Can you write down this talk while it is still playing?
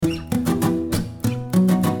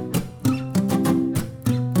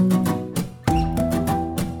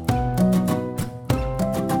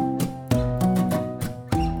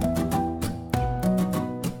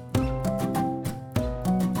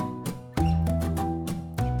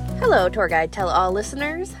Hello, Tour Guide Tell All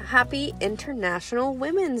listeners. Happy International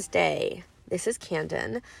Women's Day. This is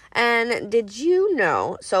Camden. And did you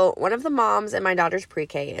know, so one of the moms in my daughter's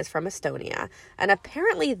pre-K is from Estonia, and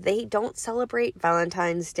apparently they don't celebrate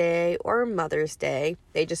Valentine's Day or Mother's Day.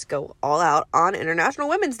 They just go all out on International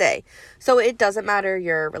Women's Day. So it doesn't matter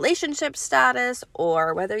your relationship status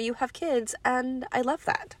or whether you have kids, and I love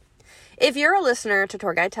that. If you're a listener to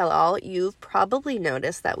Tour Guide Tell All, you've probably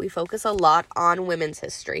noticed that we focus a lot on women's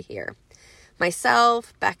history here.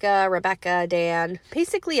 Myself, Becca, Rebecca, Dan,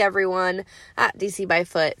 basically everyone at DC by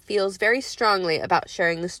Foot feels very strongly about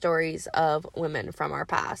sharing the stories of women from our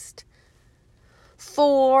past.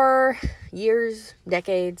 For years,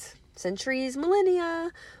 decades, centuries,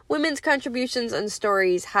 millennia, women's contributions and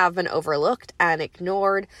stories have been overlooked and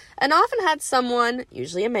ignored, and often had someone,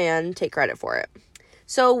 usually a man, take credit for it.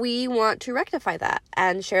 So we want to rectify that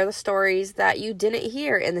and share the stories that you didn't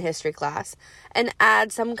hear in the history class and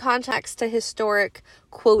add some context to historic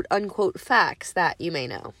quote-unquote facts that you may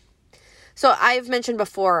know. So I've mentioned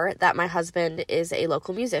before that my husband is a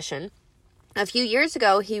local musician. A few years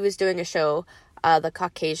ago, he was doing a show, The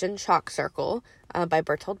Caucasian Chalk Circle, by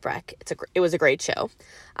Bertolt Brecht. It was a great show.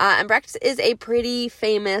 And Brecht is a pretty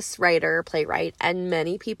famous writer, playwright, and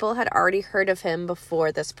many people had already heard of him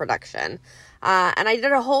before this production. And I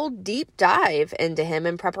did a whole deep dive into him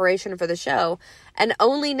in preparation for the show. And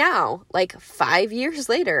only now, like 5 years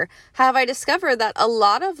later, have I discovered that a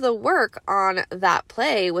lot of the work on that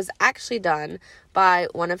play was actually done by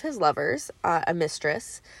one of his lovers, a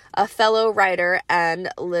mistress, a fellow writer and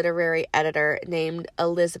literary editor named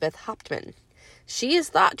Elizabeth Hauptmann. She is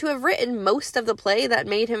thought to have written most of the play that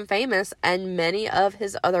made him famous and many of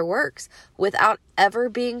his other works without ever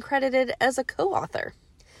being credited as a co-author.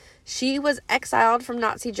 She was exiled from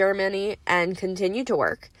Nazi Germany and continued to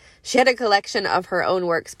work. She had a collection of her own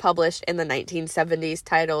works published in the 1970s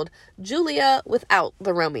titled Julia Without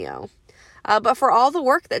the Romeo. But for all the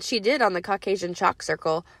work that she did on the Caucasian Chalk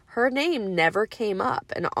Circle, her name never came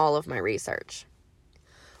up in all of my research.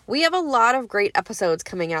 We have a lot of great episodes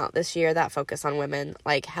coming out this year that focus on women,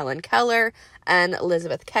 like Helen Keller and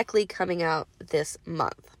Elizabeth Keckley coming out this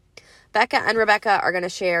month. Becca and Rebecca are going to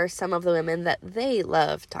share some of the women that they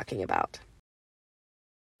love talking about.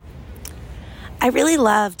 I really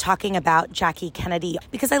love talking about Jackie Kennedy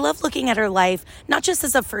because I love looking at her life, not just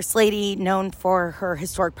as a first lady known for her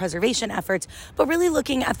historic preservation efforts, but really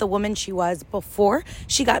looking at the woman she was before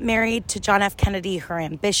she got married to John F. Kennedy, her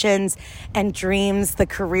ambitions and dreams, the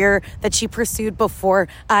career that she pursued before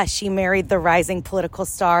she married the rising political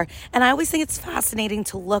star. And I always think it's fascinating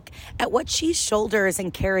to look at what she shoulders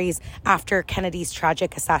and carries after Kennedy's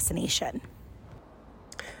tragic assassination.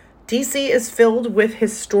 DC is filled with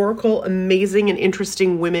historical, amazing, and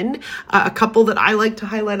interesting women. A couple that I like to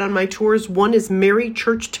highlight on my tours. One is Mary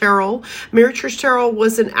Church Terrell. Mary Church Terrell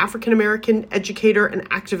was an African-American educator and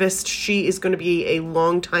activist. She is going to be a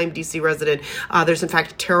longtime DC resident. There's, in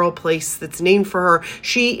fact, a Terrell Place that's named for her.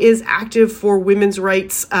 She is active for women's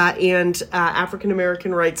rights and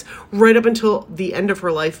African-American rights right up until the end of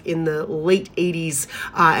her life in the late 80s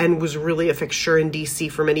and was really a fixture in DC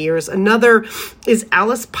for many years. Another is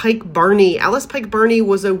Alice Pike Barney. Alice Pike Barney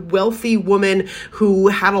was a wealthy woman who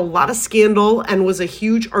had a lot of scandal and was a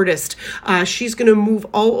huge artist. She's going to move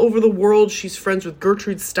all over the world. She's friends with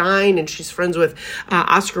Gertrude Stein and she's friends with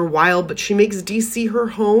Oscar Wilde, but she makes DC her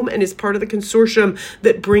home and is part of the consortium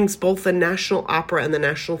that brings both the National Opera and the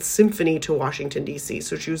National Symphony to Washington, D.C.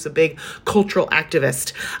 So she was a big cultural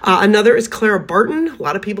activist. Another is Clara Barton. A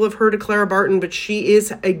lot of people have heard of Clara Barton, but she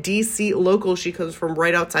is a D.C. local. She comes from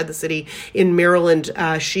right outside the city in Maryland.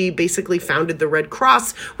 She basically founded the Red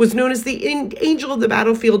Cross, was known as the angel of the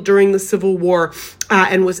battlefield during the Civil War,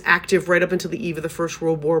 and was active right up until the eve of the First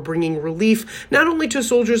World War, bringing relief not only to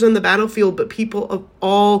soldiers on the battlefield, but people of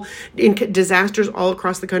all in disasters all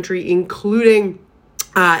across the country, including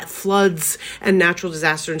floods and natural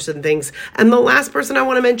disasters and things. And the last person I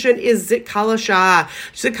want to mention is Zitkallah Shah.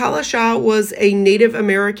 Zitkallah Shah was a Native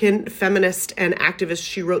American feminist and activist.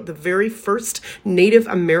 She wrote the very first Native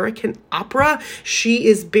American opera. She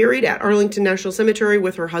is buried at Arlington National Cemetery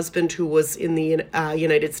with her husband, who was in the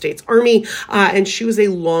United States Army. And she was a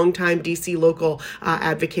longtime DC local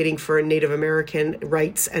advocating for Native American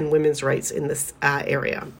rights and women's rights in this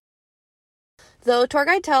area. Though Tour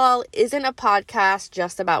Guide Tell All isn't a podcast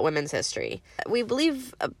just about women's history. We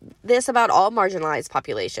believe this about all marginalized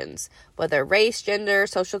populations, whether race, gender,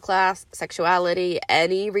 social class, sexuality,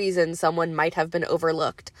 any reason someone might have been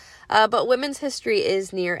overlooked. But women's history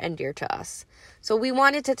is near and dear to us. So we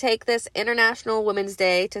wanted to take this International Women's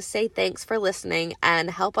Day to say thanks for listening and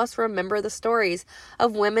help us remember the stories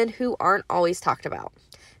of women who aren't always talked about.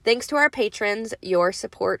 Thanks to our patrons, your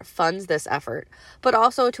support funds this effort, but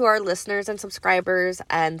also to our listeners and subscribers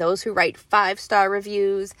and those who write 5-star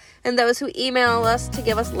reviews and those who email us to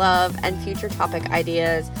give us love and future topic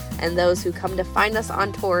ideas and those who come to find us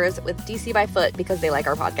on tours with DC by Foot because they like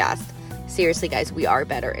our podcast. Seriously, guys, we are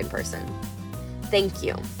better in person. Thank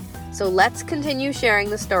you. So let's continue sharing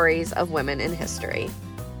the stories of women in history.